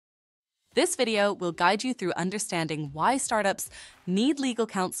This video will guide you through understanding why startups need legal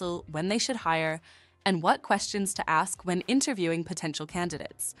counsel when they should hire, and what questions to ask when interviewing potential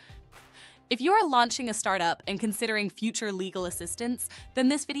candidates. If you are launching a startup and considering future legal assistance, then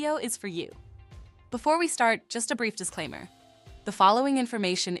this video is for you. Before we start, just a brief disclaimer. The following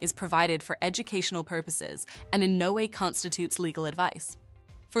information is provided for educational purposes and in no way constitutes legal advice.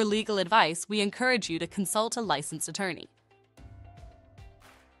 For legal advice, we encourage you to consult a licensed attorney.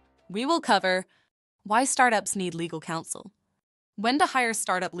 We will cover why startups need legal counsel, when to hire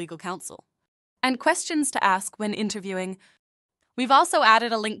startup legal counsel, and questions to ask when interviewing. We've also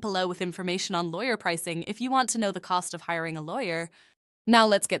added a link below with information on lawyer pricing if you want to know the cost of hiring a lawyer. Now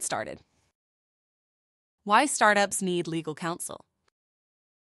let's get started. Why startups need legal counsel.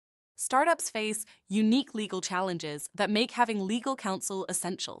 Startups face unique legal challenges that make having legal counsel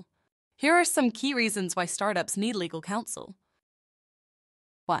essential. Here are some key reasons why startups need legal counsel.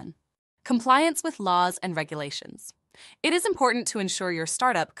 1. Compliance with laws and regulations. It is important to ensure your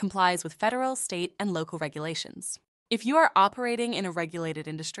startup complies with federal, state, and local regulations. If you are operating in a regulated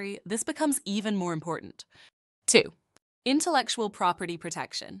industry, this becomes even more important. 2. Intellectual property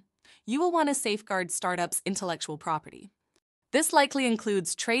protection. You will want to safeguard startups' intellectual property. This likely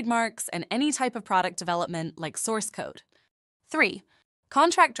includes trademarks and any type of product development like source code. 3.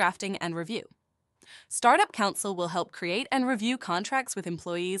 Contract drafting and review. Startup counsel will help create and review contracts with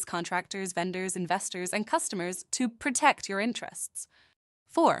employees, contractors, vendors, investors, and customers to protect your interests.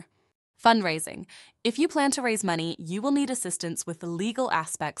 4. Fundraising. If you plan to raise money, you will need assistance with the legal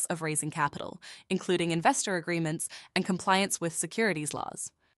aspects of raising capital, including investor agreements and compliance with securities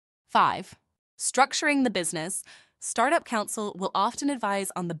laws. 5. Structuring the business. Startup counsel will often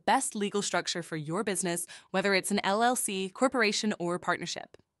advise on the best legal structure for your business, whether it's an LLC, corporation, or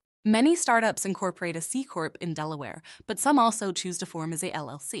partnership. Many startups incorporate a C Corp in Delaware, but some also choose to form as a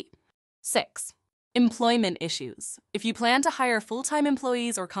LLC. 6. Employment issues. If you plan to hire full-time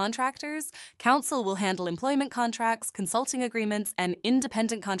employees or contractors, counsel will handle employment contracts, consulting agreements, and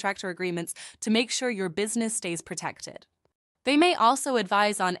independent contractor agreements to make sure your business stays protected. They may also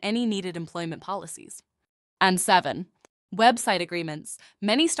advise on any needed employment policies. And 7. Website agreements.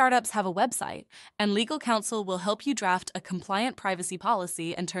 Many startups have a website, and legal counsel will help you draft a compliant privacy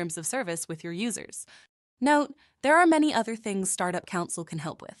policy and terms of service with your users. Note, there are many other things startup counsel can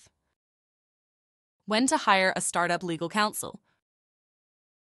help with. When to hire a startup legal counsel.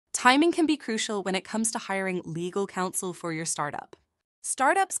 Timing can be crucial when it comes to hiring legal counsel for your startup.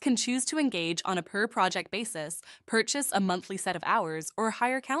 Startups can choose to engage on a per-project basis, purchase a monthly set of hours, or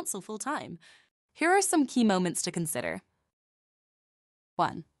hire counsel full-time. Here are some key moments to consider.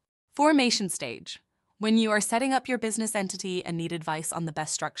 1. Formation stage. When you are setting up your business entity and need advice on the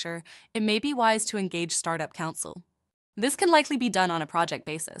best structure, it may be wise to engage startup counsel. This can likely be done on a project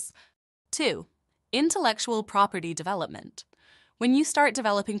basis. 2. Intellectual property development. When you start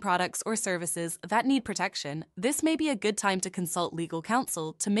developing products or services that need protection, this may be a good time to consult legal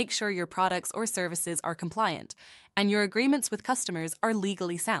counsel to make sure your products or services are compliant and your agreements with customers are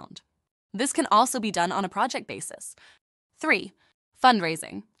legally sound. This can also be done on a project basis. 3.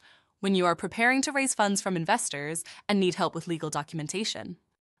 Fundraising. When you are preparing to raise funds from investors and need help with legal documentation.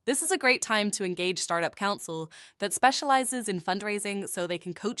 This is a great time to engage startup counsel that specializes in fundraising so they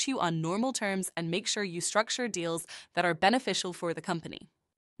can coach you on normal terms and make sure you structure deals that are beneficial for the company.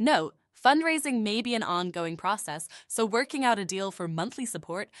 Note, fundraising may be an ongoing process, so working out a deal for monthly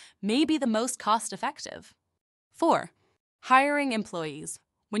support may be the most cost-effective. 4. Hiring employees.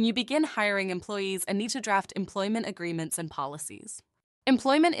 When you begin hiring employees and need to draft employment agreements and policies.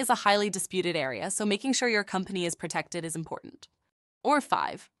 Employment is a highly disputed area, so making sure your company is protected is important. Or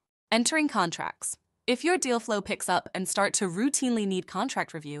 5. Entering contracts. If your deal flow picks up and start to routinely need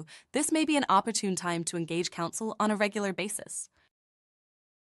contract review, this may be an opportune time to engage counsel on a regular basis.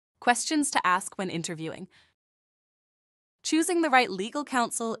 Questions to ask when interviewing. Choosing the right legal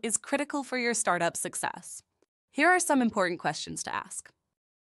counsel is critical for your startup's success. Here are some important questions to ask.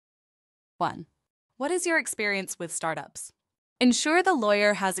 1. What is your experience with startups? Ensure the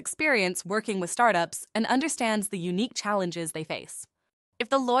lawyer has experience working with startups and understands the unique challenges they face. If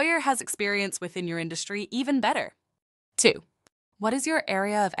the lawyer has experience within your industry, even better. 2. What is your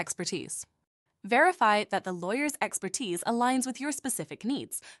area of expertise? Verify that the lawyer's expertise aligns with your specific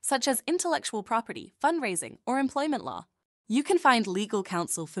needs, such as intellectual property, fundraising, or employment law. You can find legal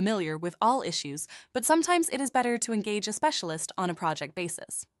counsel familiar with all issues, but sometimes it is better to engage a specialist on a project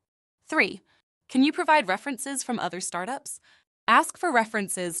basis. 3. Can you provide references from other startups? Ask for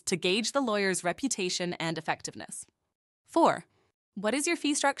references to gauge the lawyer's reputation and effectiveness. 4. What is your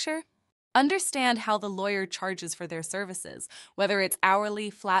fee structure? Understand how the lawyer charges for their services, whether it's hourly,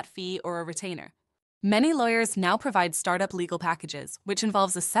 flat fee, or a retainer. Many lawyers now provide startup legal packages, which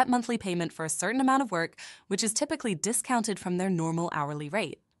involves a set monthly payment for a certain amount of work, which is typically discounted from their normal hourly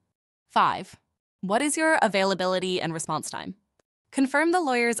rate. 5. What is your availability and response time? Confirm the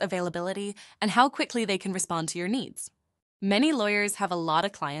lawyer's availability and how quickly they can respond to your needs. Many lawyers have a lot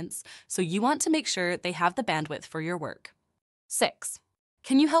of clients, so you want to make sure they have the bandwidth for your work. 6.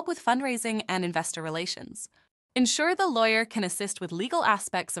 Can you help with fundraising and investor relations? Ensure the lawyer can assist with legal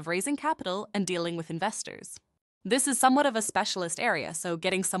aspects of raising capital and dealing with investors. This is somewhat of a specialist area, so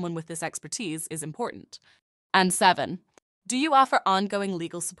getting someone with this expertise is important. And 7. Do you offer ongoing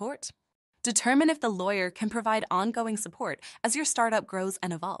legal support? Determine if the lawyer can provide ongoing support as your startup grows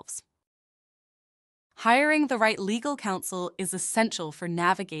and evolves. Hiring the right legal counsel is essential for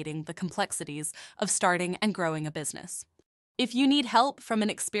navigating the complexities of starting and growing a business. If you need help from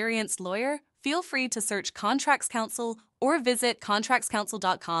an experienced lawyer, feel free to search Contracts Counsel or visit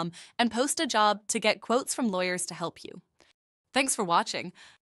contractscounsel.com and post a job to get quotes from lawyers to help you. Thanks for watching.